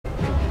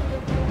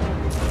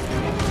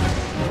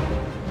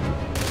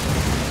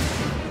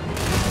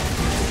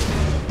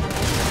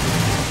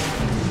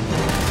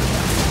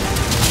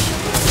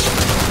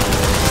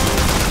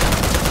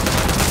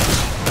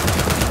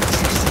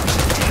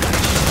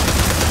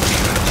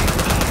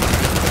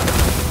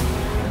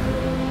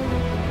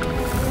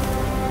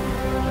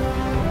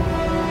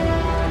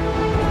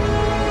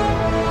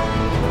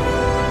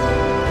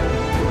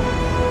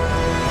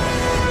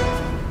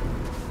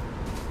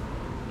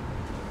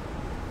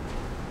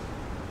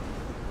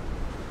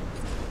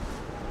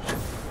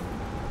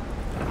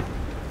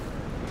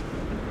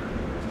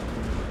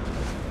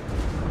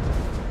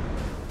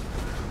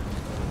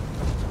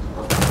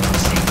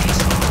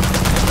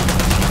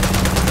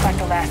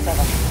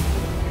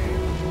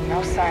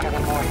No sign of the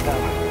morgue,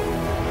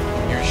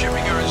 though. Your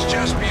shipping yard is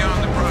just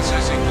beyond the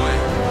processing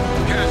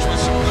plant. Cache with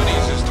some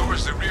goodies is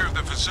towards the rear of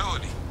the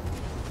facility.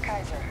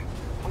 Kaiser,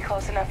 we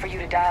close enough for you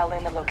to dial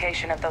in the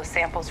location of those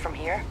samples from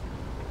here?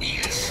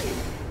 Yes,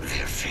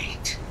 they're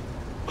faint,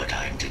 but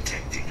I'm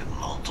detecting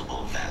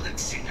multiple valid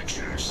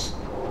signatures.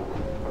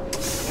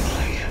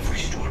 I have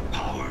restored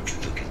power to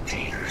the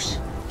containers.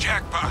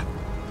 Jackpot.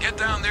 Get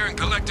down there and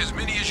collect as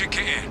many as you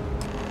can.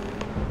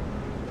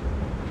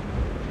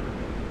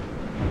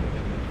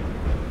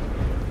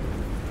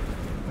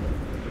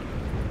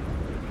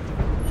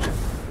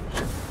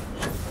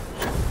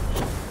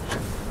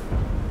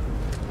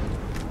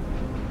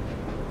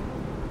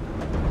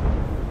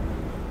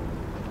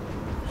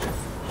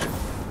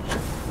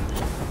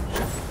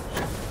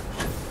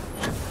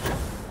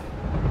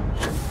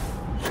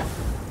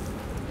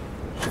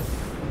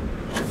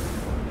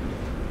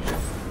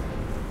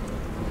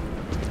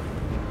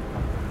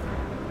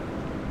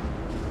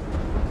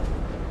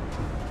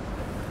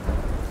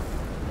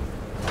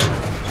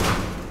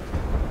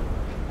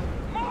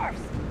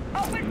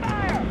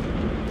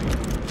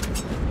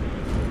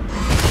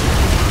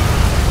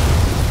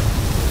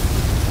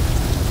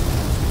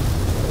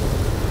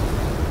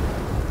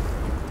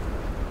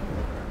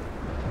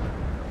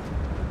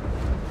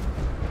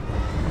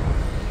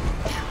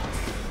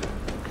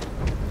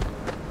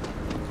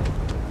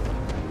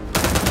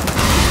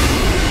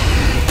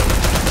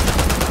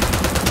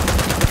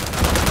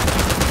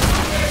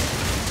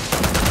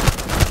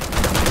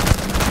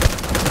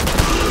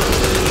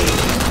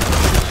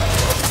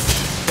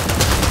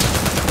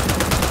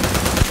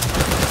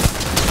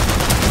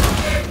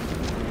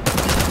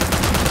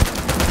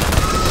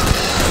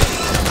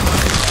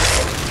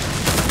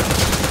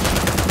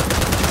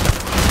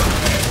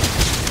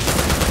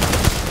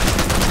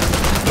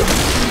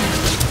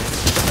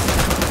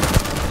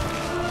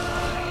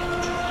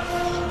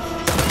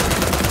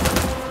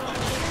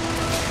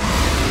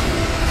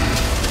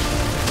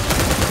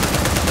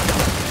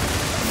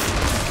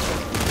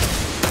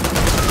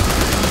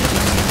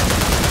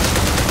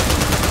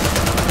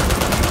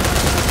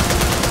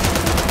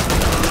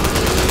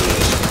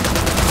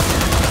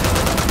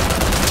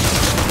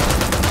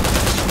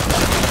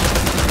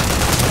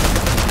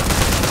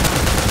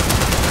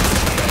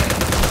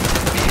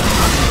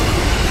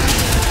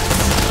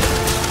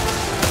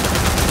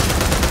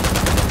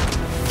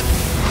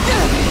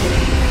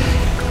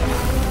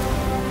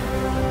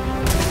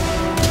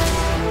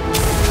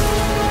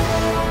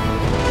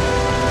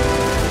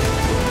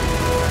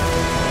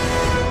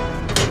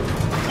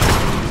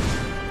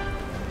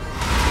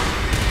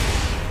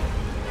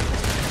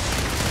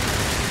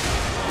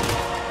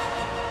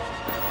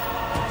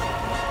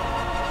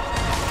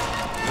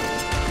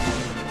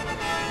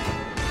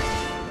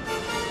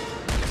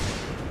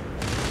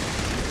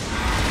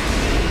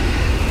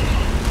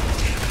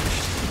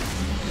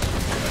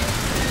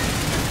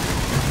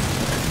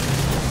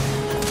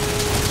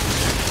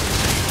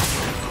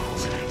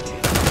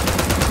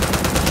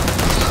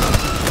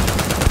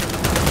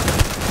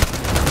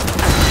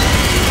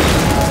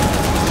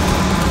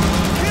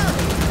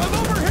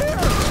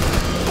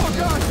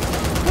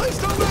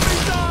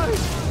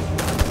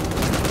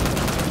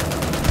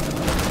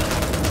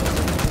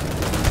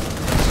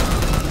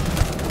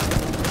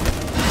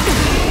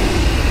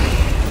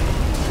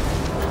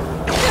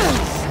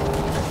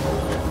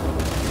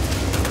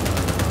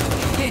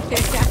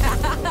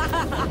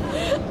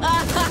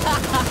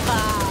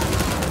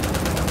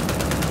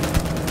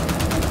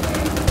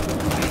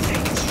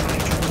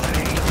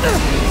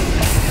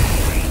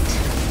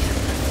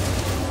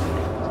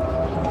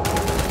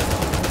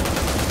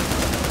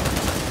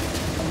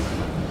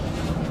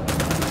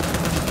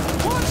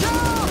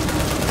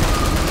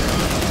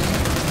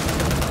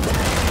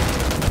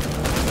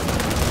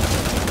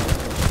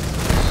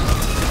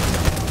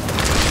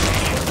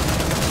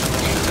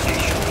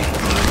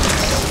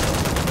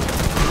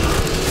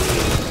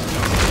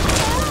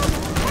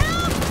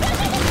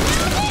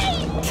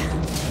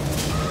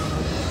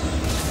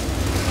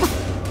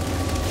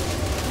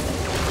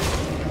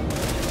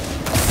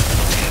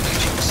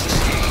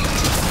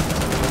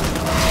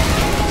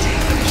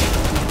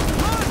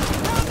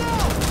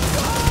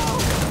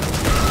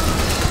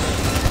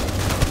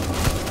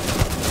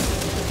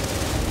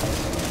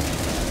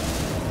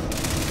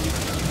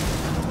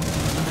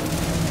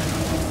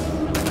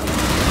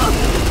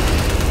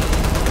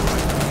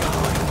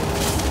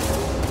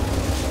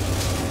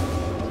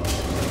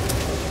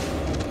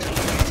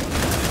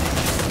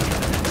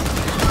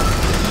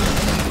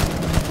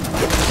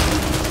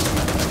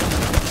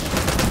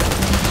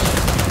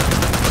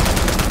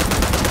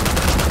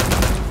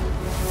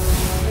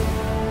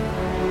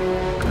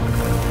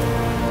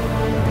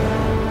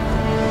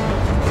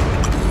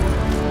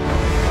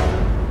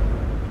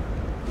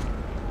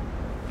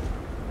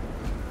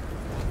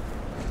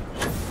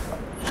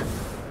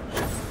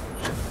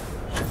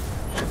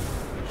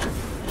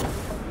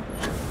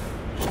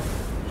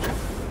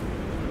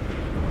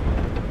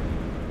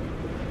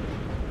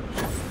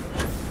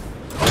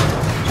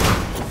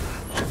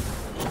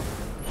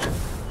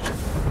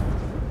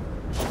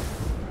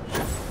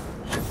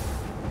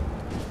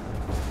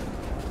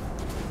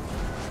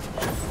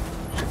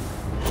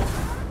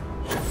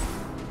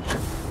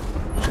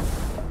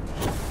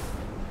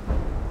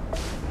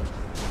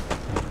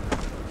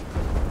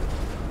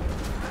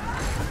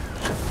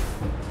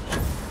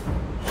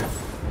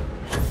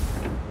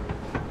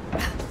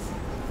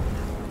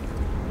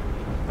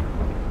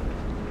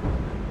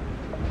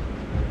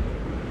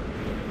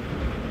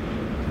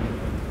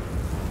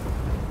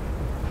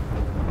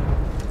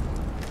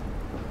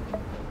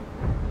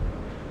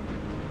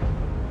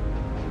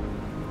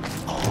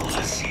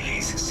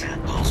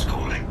 samples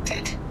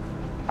collected.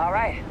 All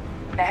right.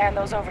 Now hand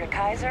those over to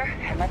Kaiser,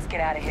 and let's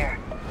get out of here.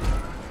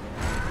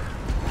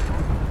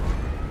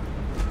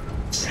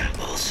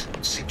 Samples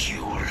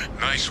secure.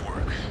 Nice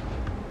work.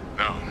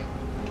 No.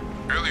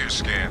 Earlier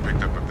scan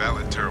picked up a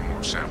valid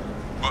Terramorph sample,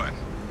 but,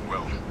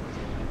 well,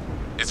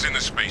 it's in the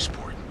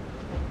spaceport.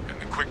 And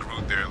the quick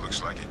route there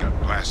looks like it got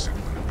blasted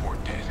when the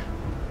port did.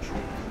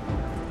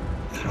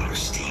 There are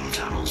steam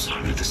tunnels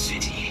under the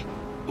city,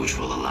 which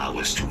will allow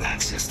us to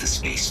access the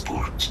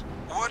spaceport.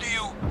 What do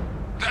you...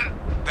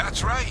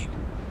 That's right.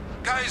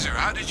 Kaiser,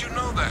 how did you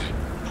know that?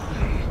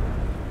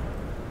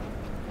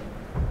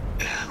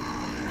 I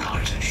am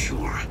not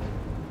sure.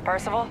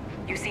 Percival,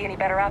 you see any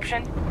better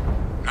option?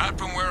 Not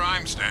from where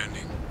I'm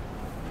standing.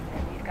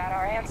 Then we've got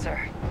our answer.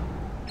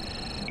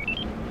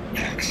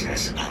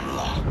 Access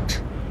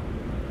unlocked.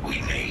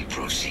 We may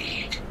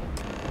proceed.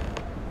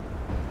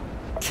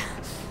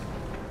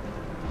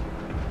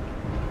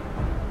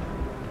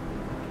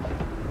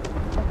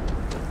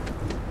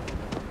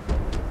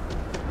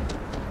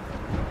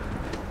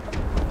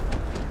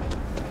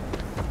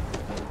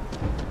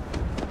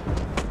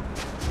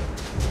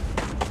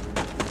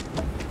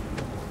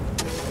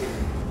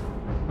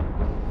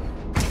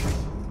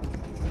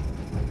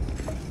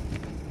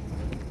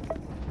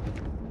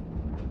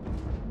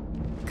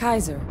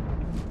 Kaiser,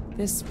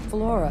 this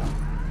Flora,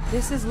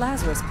 this is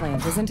Lazarus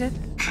plant, isn't it?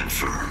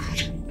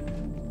 Confirmed.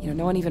 You know,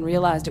 no one even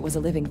realized it was a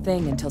living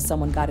thing until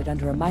someone got it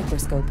under a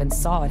microscope and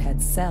saw it had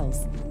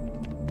cells.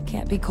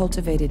 Can't be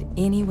cultivated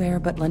anywhere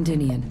but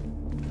Londinian.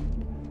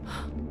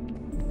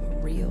 A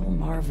real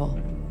marvel.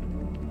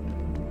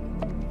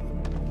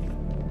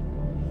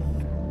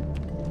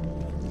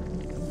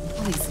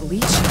 All these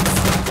leeches.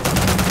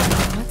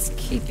 What's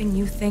keeping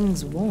you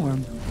things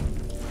warm?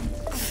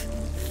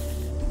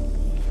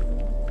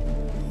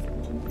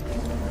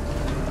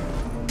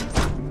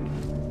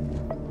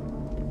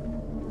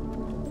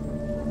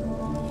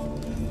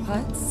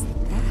 What's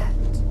that?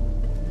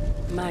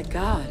 My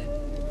God,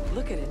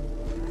 look at it.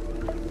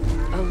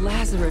 A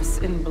Lazarus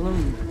in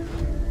bloom.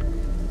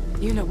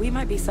 You know, we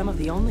might be some of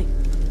the only...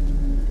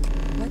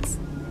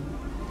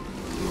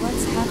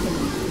 What's happening?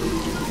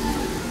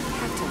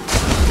 Captain,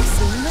 have you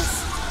seen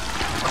this?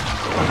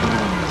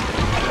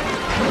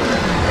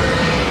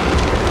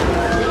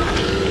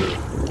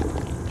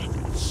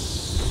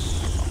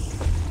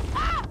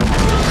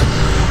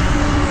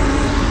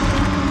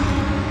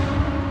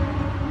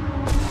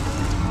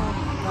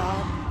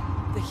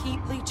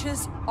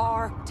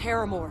 Are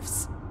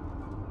Terramorphs.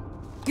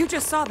 You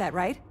just saw that,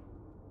 right?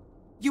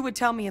 You would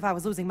tell me if I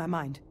was losing my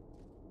mind.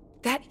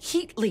 That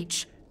heat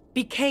leech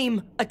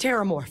became a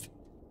Terramorph.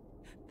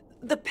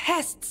 The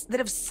pests that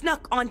have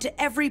snuck onto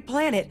every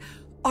planet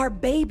are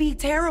baby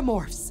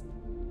Terramorphs.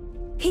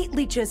 Heat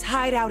leeches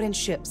hide out in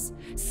ships,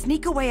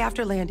 sneak away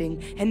after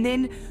landing, and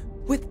then,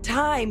 with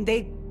time,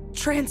 they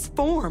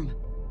transform.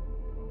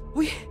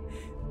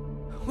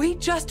 We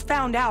just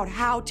found out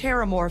how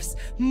Terramorphs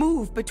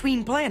move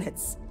between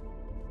planets.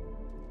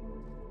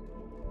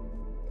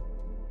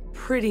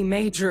 Pretty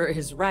Major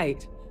is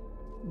right.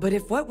 But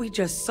if what we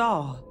just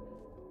saw,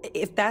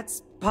 if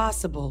that's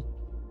possible,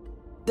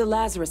 the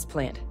Lazarus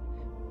plant,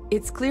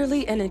 it's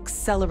clearly an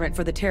accelerant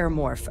for the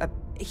Terramorph,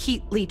 a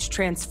heat leech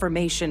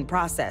transformation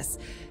process.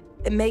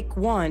 Make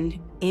one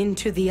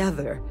into the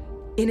other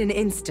in an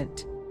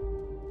instant.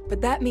 But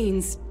that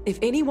means if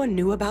anyone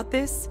knew about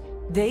this,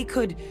 they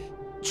could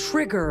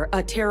trigger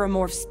a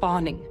Terramorph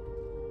spawning.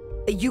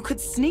 You could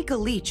sneak a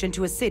leech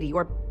into a city,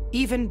 or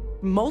even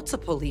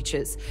multiple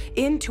leeches,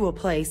 into a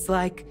place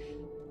like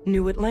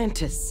New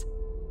Atlantis.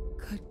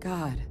 Good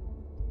God.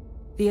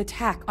 The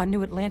attack on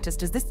New Atlantis,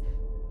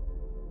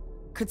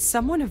 could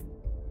someone have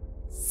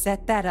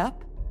set that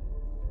up?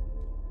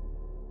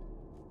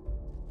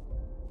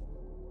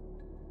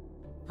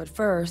 But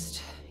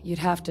first, you'd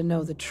have to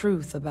know the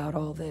truth about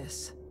all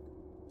this.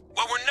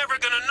 Well, we're never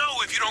gonna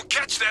know if you don't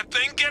catch that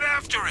thing. Get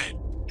after it.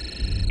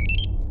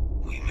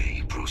 We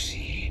may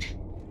proceed.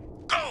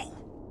 Go!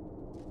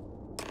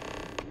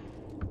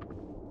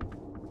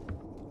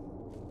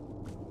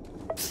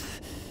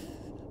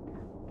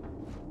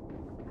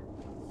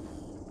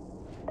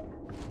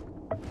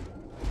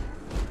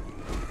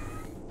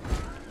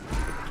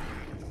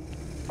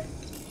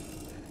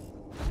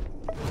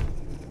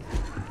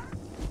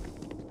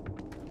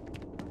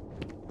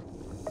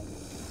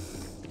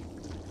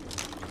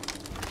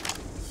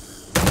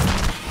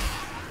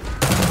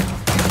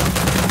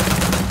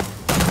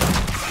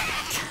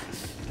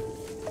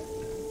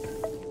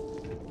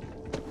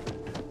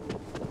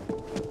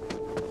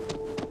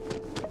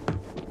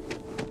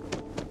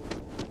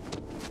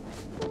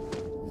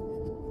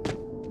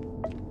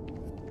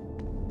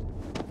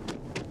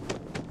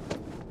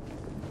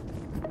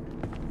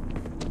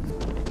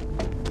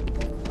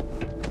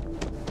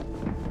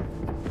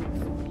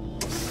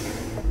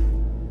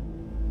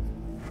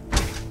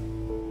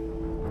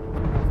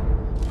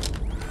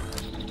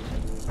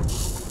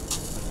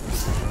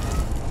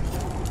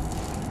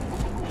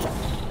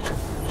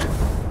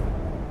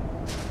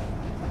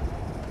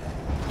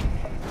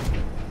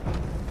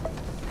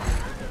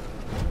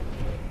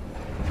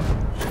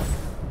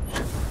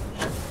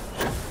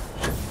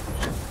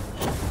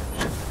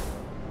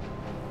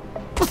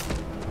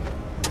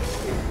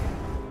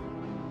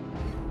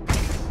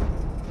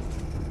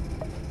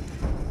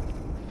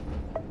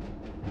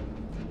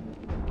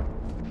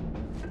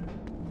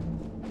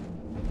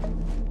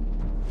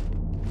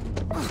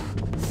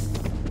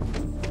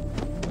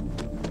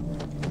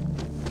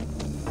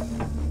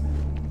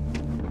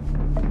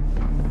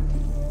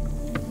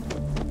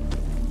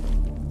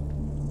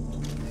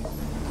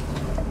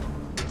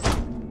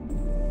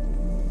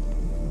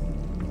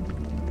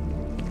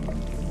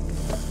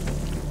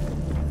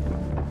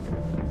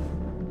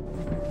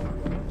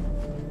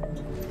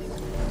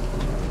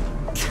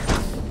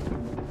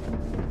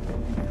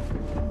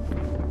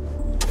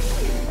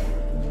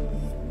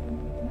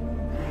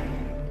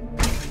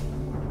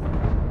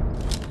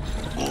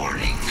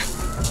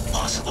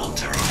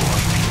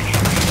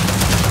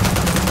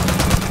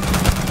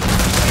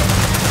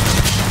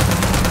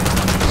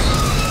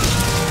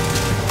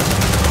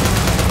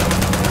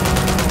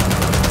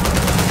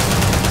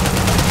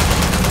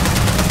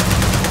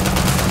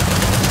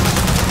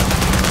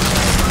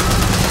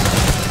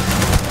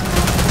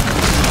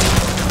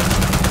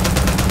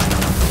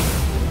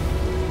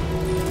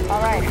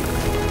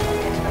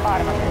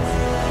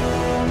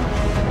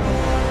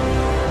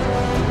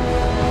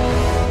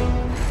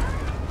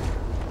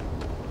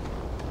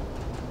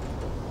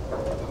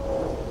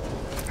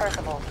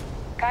 Percival,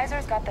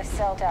 Kaiser's got the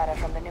cell data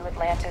from the New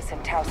Atlantis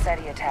and Tau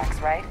Ceti attacks,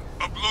 right?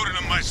 Uploaded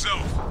them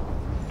myself.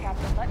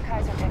 Captain, let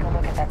Kaiser take a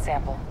look at that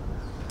sample.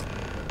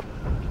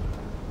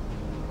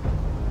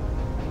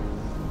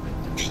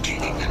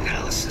 Beginning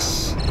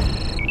analysis.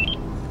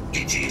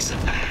 It is a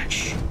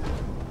match.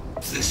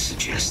 This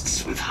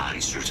suggests with high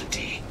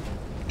certainty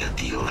that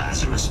the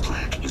Lazarus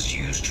plant was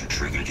used to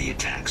trigger the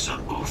attacks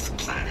on both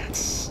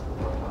planets.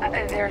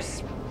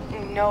 There's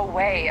no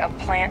way a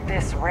plant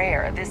this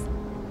rare, this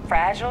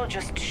fragile,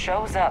 just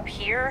shows up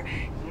here,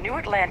 New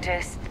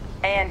Atlantis,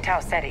 and Tau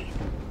Ceti.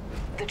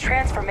 The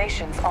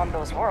transformations on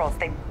those worlds,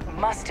 they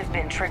must have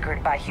been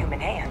triggered by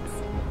human hands.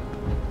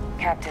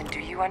 Captain,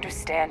 do you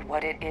understand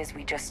what it is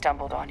we just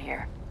stumbled on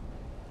here?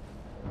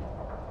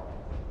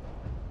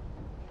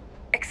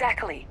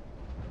 Exactly.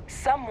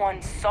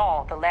 Someone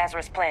saw the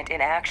Lazarus plant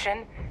in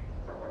action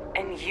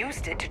and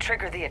used it to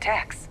trigger the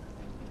attacks.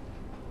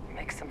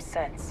 Makes some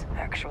sense,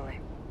 actually.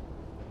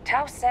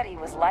 Tau Ceti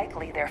was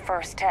likely their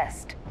first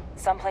test,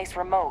 someplace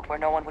remote where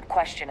no one would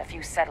question a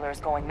few settlers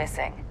going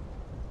missing.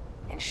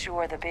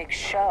 Ensure the big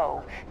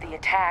show, the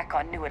attack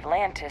on New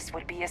Atlantis,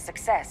 would be a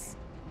success.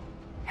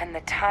 And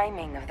the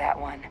timing of that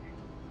one,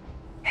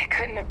 it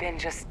couldn't have been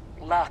just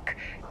luck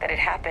that it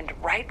happened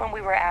right when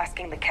we were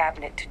asking the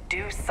cabinet to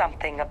do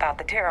something about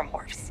the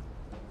terramorphs.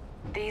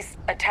 These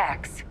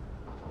attacks,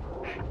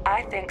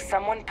 I think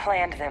someone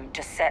planned them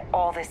to set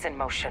all this in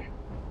motion.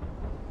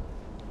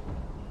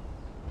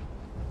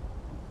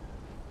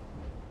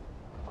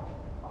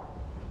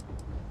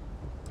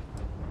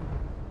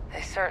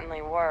 They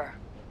certainly were.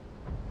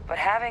 But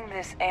having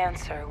this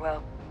answer,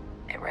 well,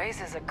 it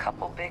raises a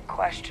couple big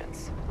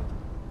questions.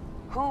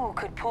 Who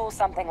could pull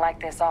something like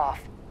this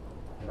off?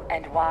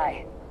 And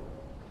why?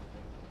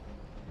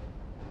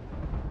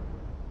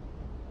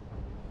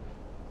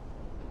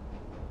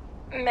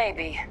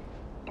 Maybe.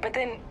 But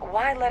then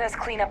why let us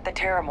clean up the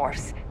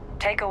terramorphs?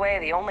 Take away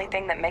the only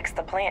thing that makes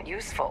the plant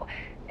useful.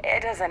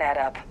 It doesn't add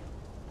up.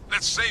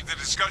 Let's save the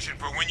discussion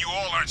for when you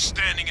all aren't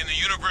standing in the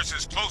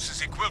universe's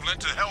closest equivalent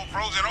to hell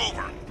frozen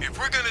over. If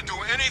we're gonna do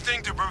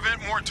anything to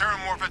prevent more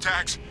terramorph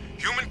attacks,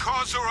 human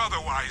cause or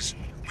otherwise,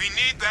 we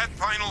need that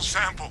final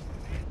sample.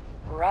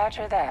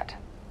 Roger that.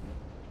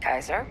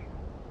 Kaiser,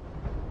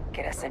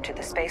 get us into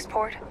the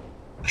spaceport?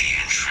 The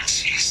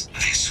entrance is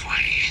this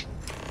way.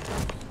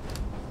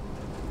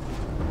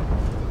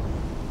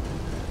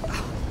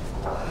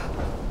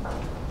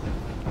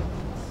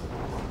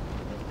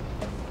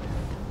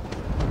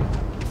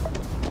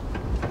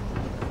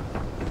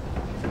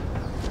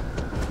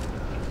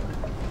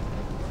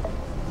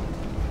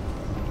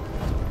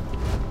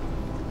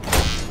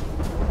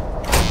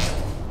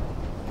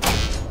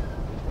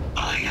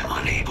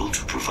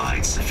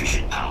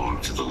 Sufficient power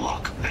to the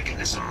lock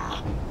mechanism.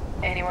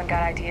 Anyone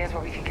got ideas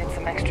where we could get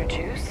some extra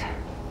juice?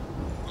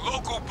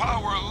 Local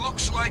power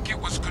looks like it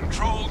was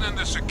controlled in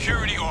the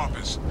security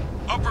office.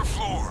 Upper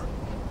floor.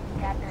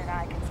 Captain and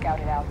I can scout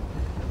it out.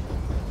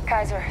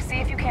 Kaiser, see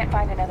if you can't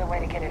find another way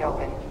to get it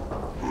open.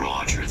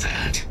 Roger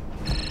that.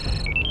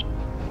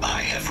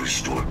 I have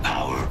restored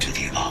power to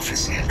the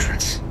office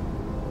entrance.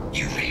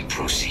 You may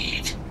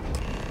proceed.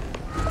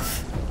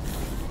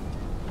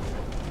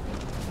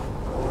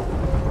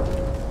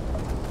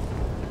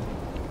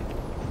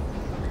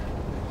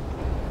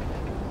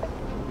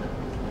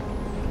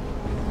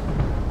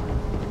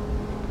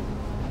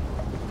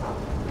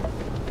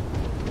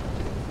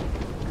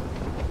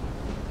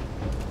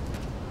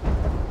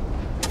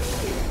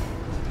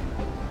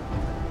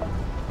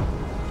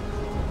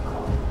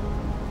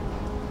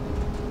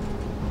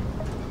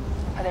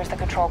 There's the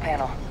control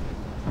panel.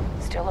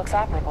 Still looks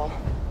operable.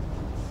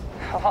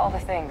 Of all the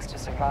things to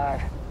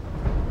survive.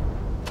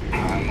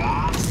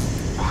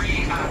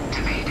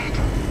 Reactivated.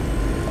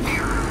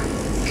 Error.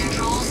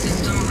 Control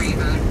system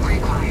reboot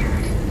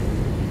required.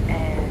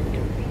 And...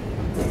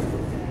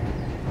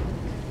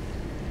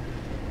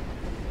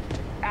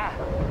 Ah,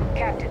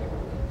 Captain.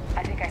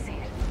 I think I see it.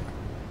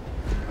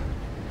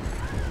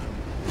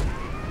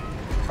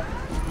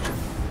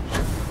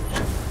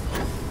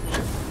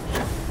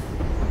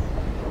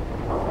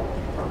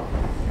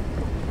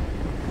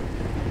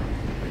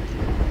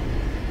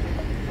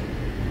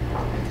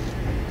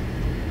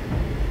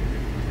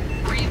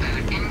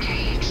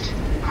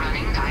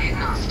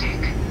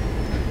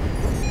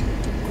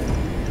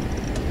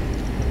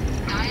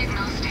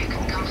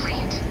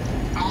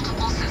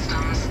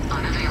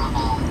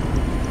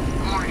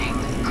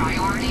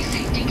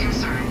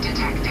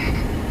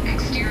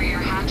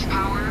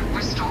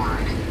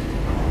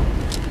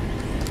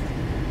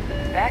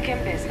 Back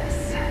in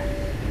business.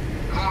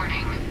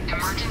 Warning.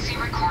 Emergency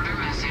recorder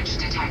message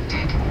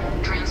detected.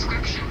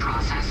 Transcription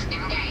process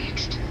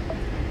engaged.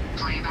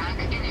 Playback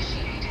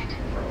initiated.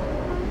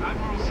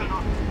 Admiral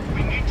Senna,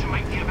 we need to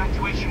make the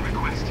evacuation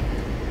request.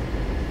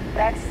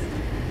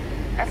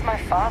 That's my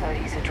father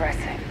he's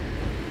addressing.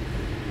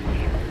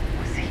 He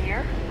was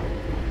here?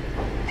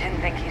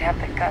 Didn't think he'd have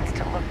the guts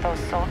to look those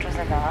soldiers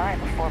in the eye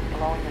before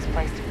blowing this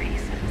place to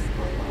pieces.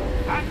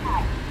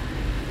 Admiral!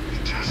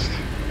 Just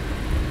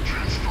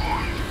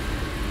transformed.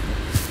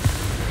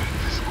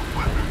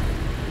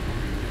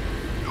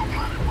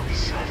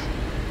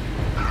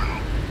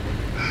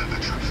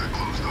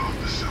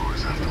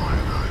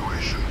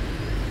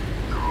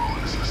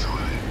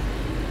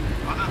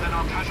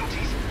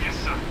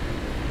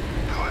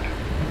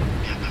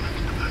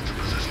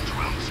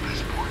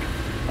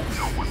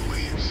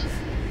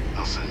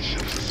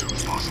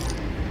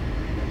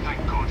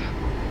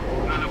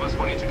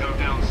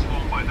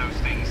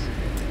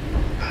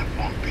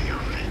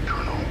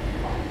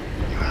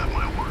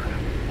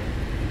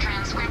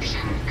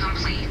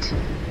 complete.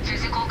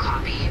 Physical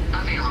copy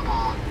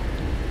available.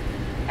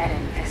 An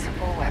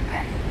invisible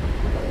weapon.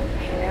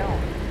 He knew.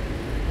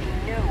 He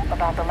knew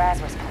about the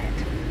Lazarus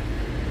plant.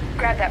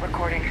 Grab that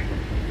recording.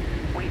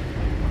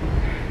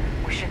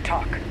 We should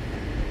talk.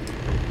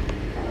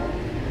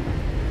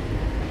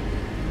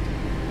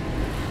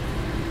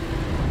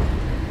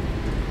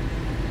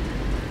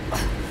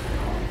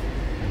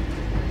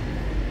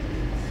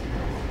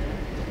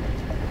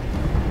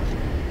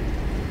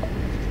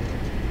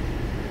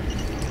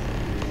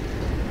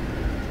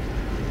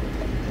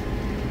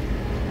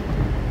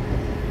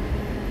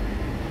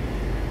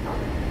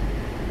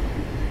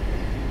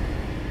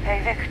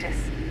 Victus.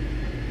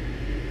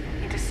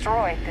 He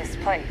destroyed this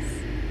place.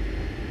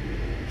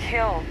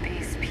 Killed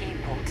these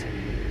people to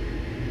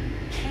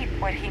keep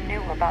what he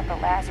knew about the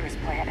Lazarus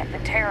plant and the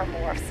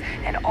Terramorphs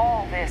and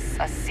all this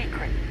a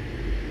secret.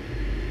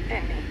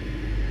 Didn't he?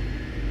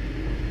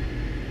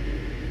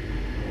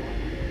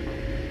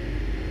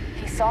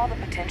 He saw the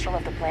potential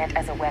of the plant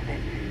as a weapon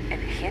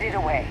and hid it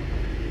away.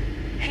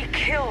 He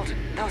killed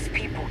those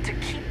people to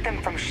keep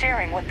them from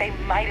sharing what they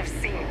might have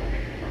seen.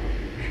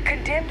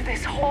 Condemned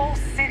this whole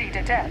city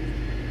to death.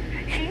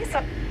 He's...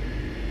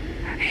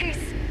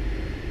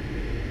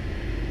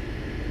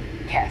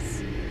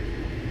 Yes.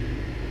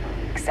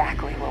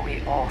 Exactly what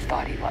we all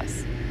thought he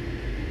was.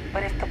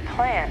 But if the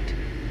plant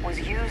was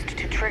used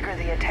to trigger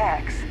the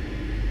attacks,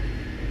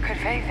 could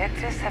Faye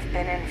Victus have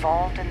been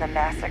involved in the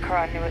massacre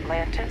on New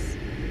Atlantis?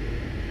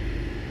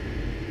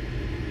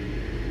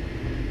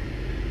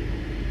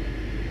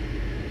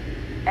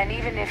 And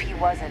even if he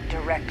wasn't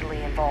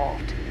directly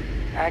involved,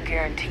 I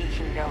guarantee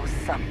he knows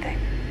something.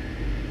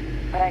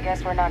 But I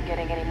guess we're not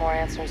getting any more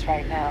answers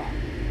right now.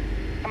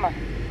 Come on,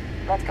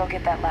 let's go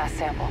get that last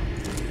sample.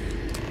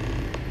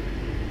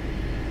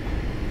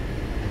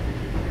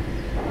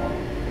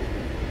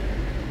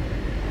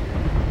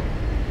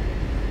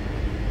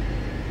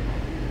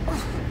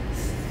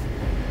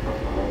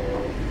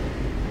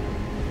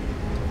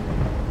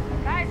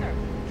 Kaiser,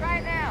 try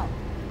it now.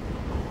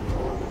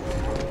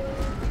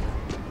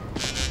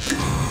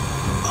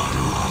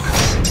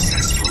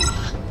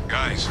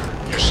 Guys,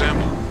 your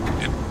sample,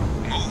 it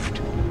moved.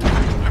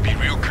 I'd be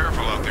real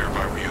careful out there if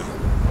I were you.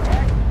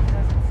 That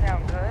doesn't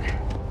sound good.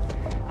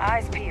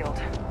 Eyes peeled.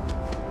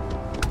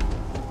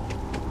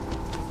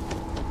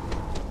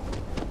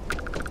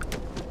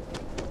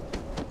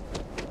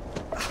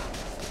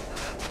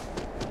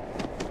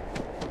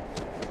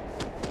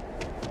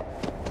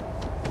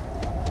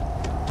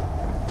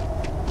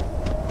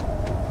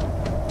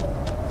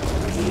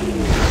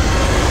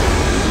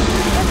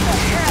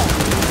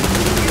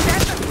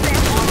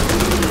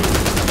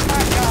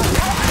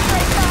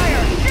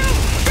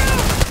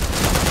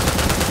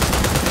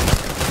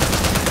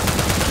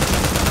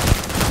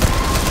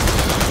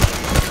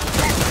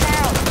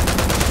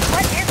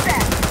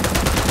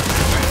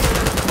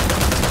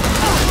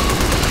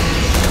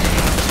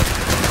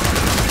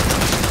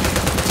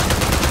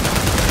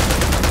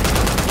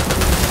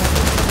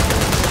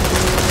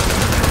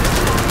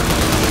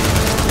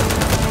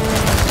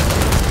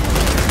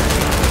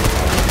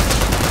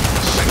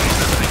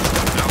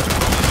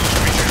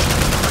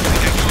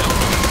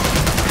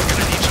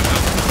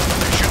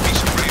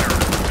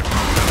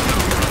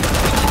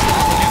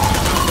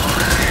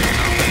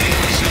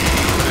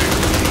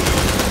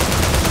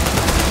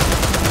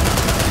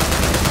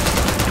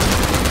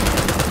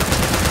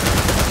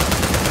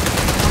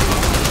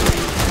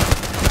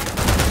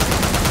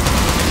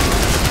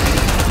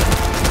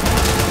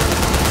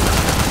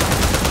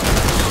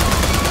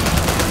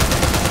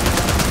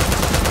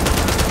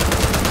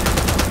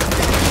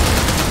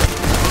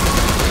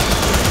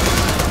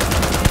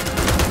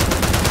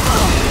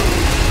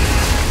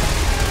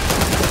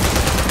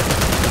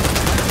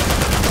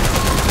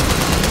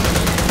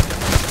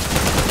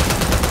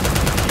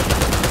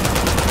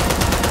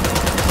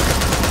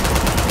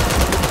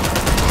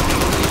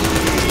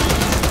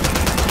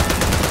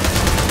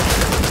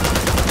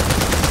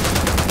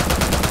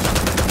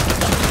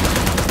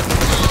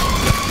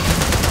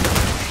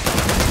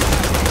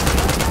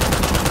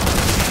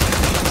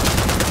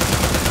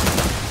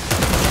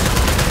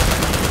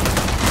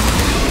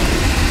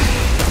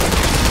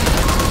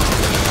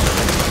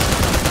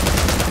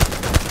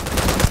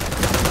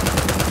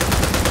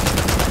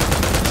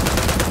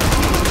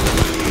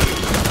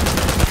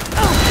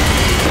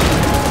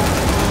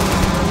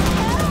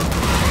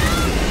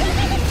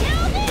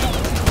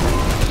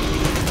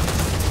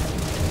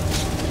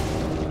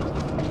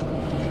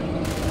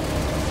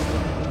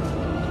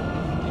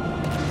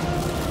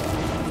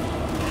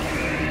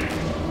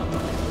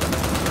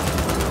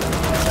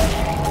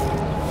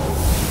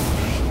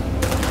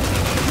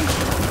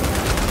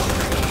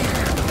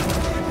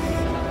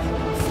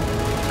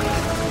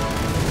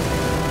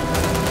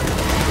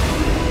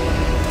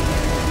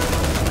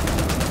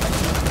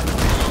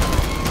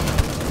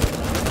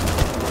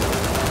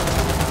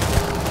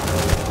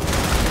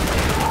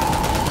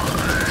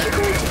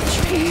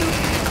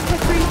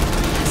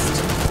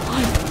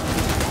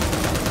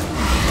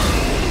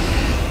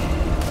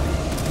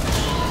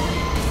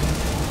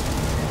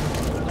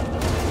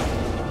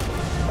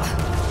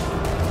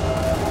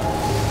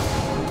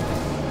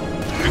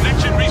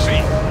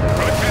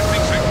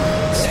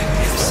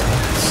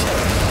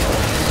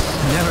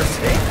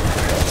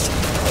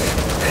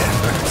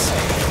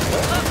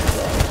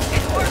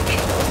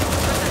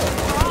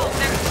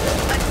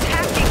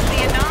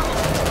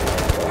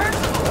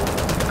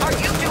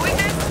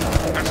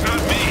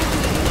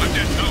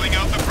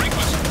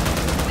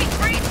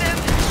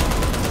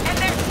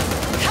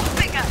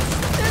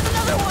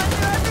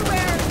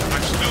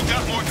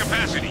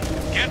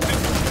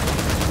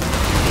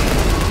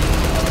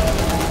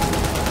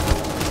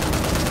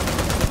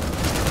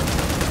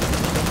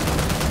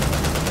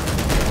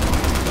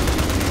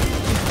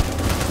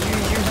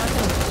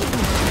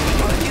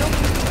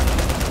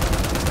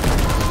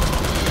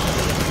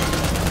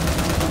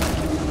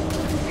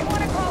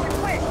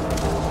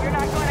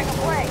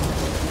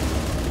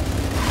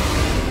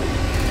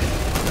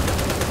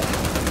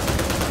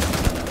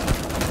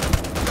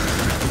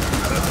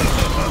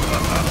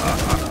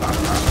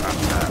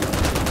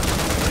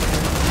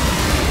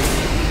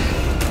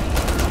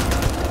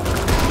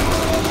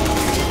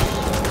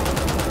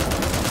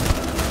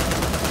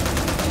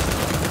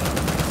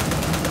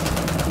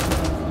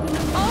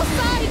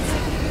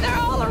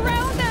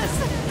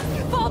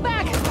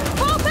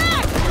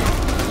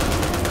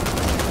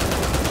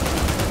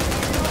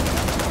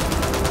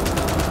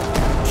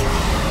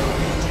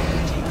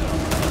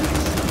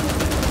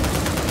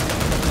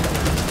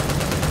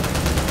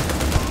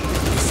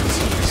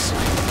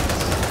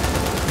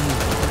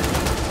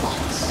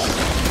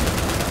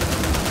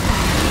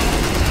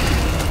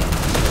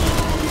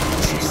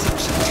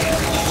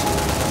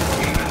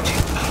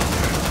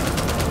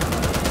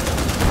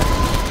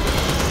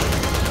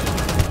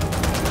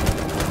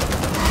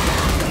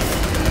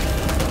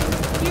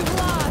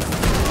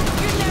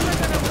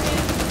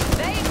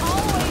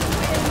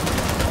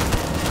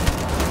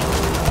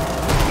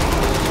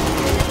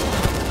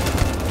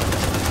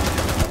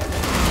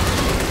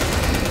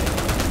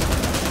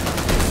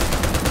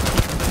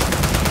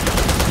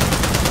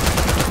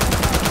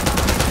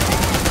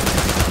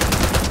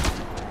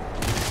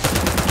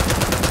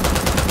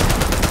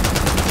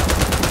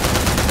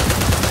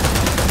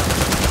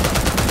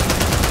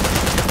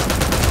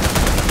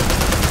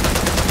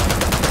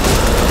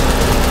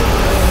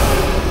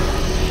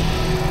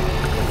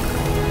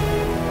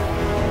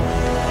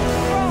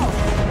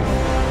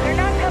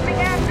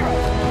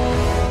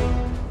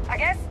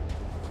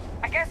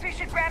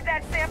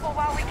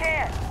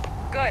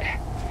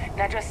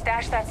 just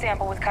stash that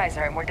sample with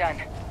Kaiser and we're done.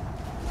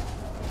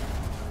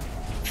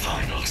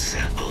 Final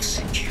sample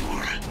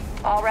secure.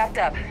 All wrapped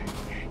up.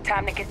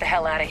 Time to get the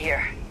hell out of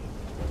here.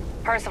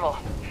 Percival,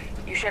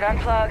 you should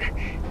unplug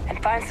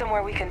and find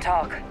somewhere we can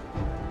talk.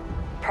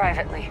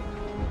 Privately.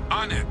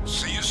 On it.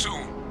 See you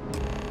soon.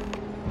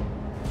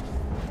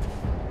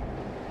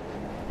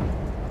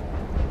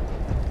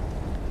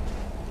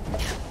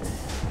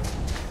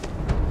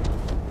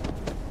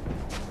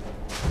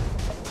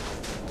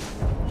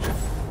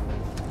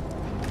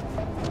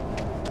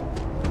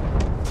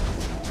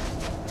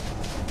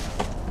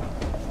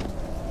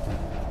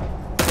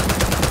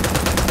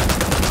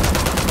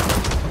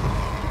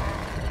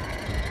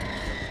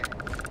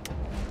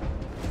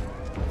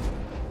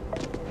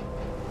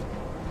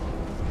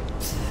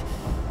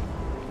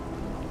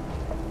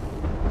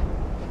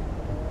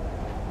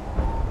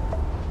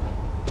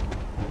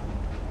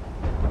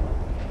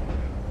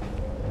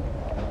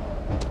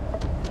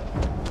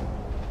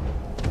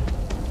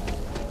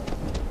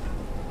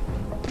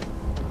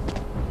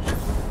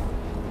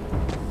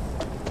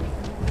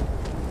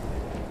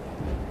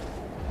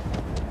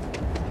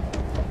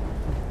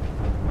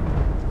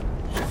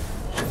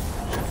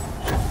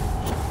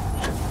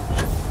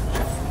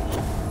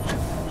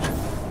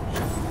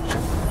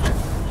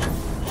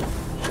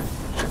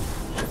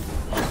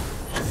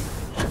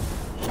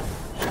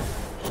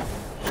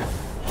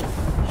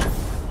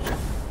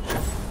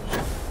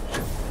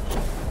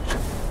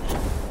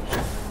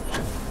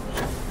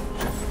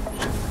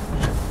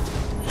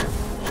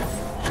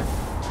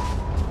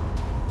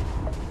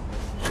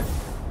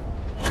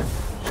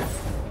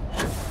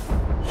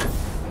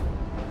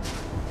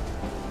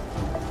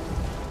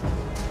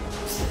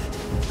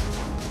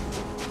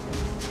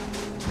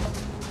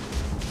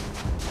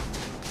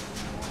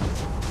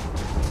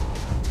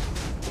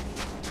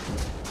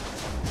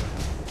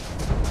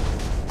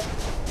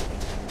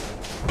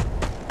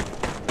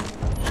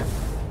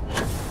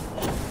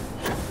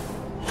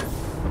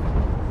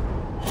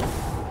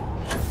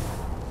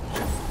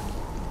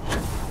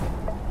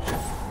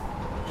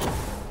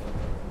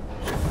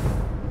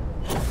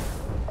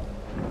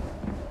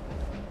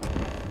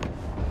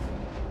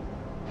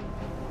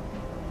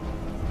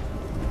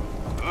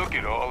 Look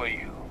at all of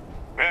you.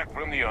 Back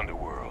from the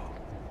underworld.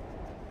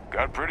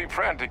 Got pretty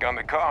frantic on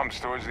the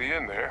comms towards the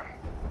end there.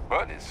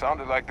 But it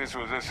sounded like this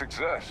was a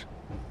success.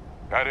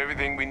 Got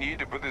everything we need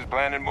to put this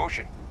plan in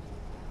motion.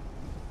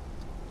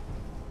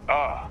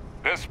 Ah,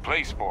 best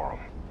place for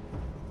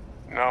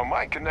them. Now,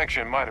 my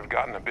connection might have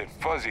gotten a bit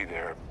fuzzy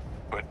there,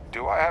 but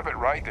do I have it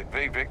right that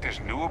Vay Victus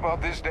knew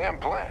about this damn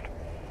plant?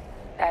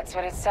 That's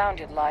what it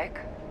sounded like.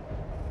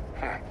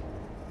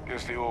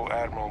 Guess the old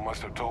Admiral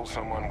must have told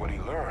someone what he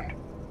learned.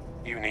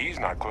 Even he's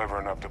not clever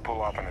enough to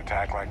pull off an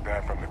attack like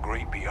that from the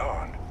great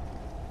beyond.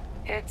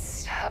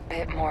 It's a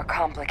bit more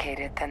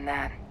complicated than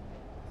that.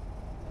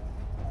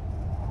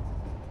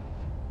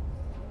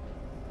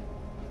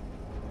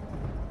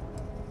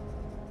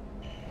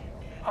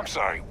 I'm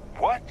sorry,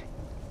 what?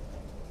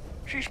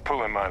 She's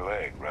pulling my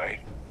leg, right?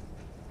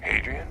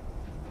 Hadrian?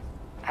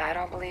 I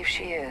don't believe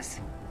she is.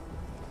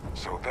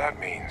 So that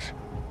means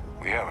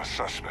we have a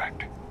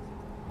suspect.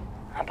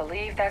 I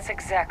believe that's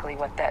exactly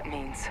what that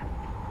means.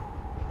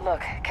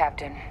 Look,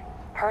 Captain.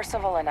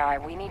 Percival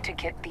and we need to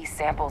get these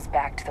samples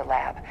back to the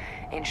lab.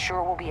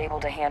 Ensure we'll be able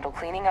to handle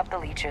cleaning up the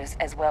leeches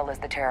as well as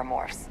the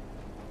terramorphs.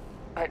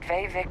 But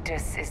Vay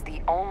Victus is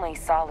the only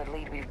solid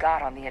lead we've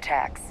got on the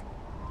attacks.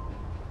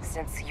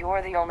 Since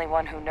you're the only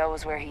one who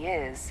knows where he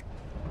is,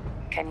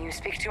 can you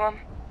speak to him?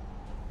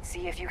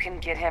 See if you can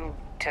get him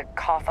to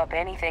cough up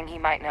anything he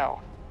might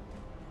know.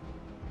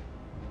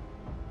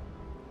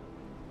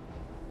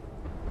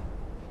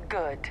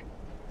 Good.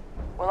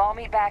 We'll all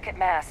meet back at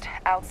Mast,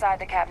 outside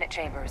the cabinet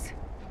chambers.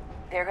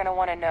 They're gonna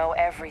want to know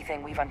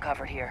everything we've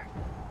uncovered here.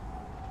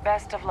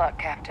 Best of luck,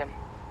 Captain.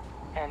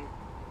 And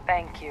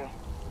thank you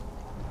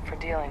for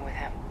dealing with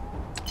him.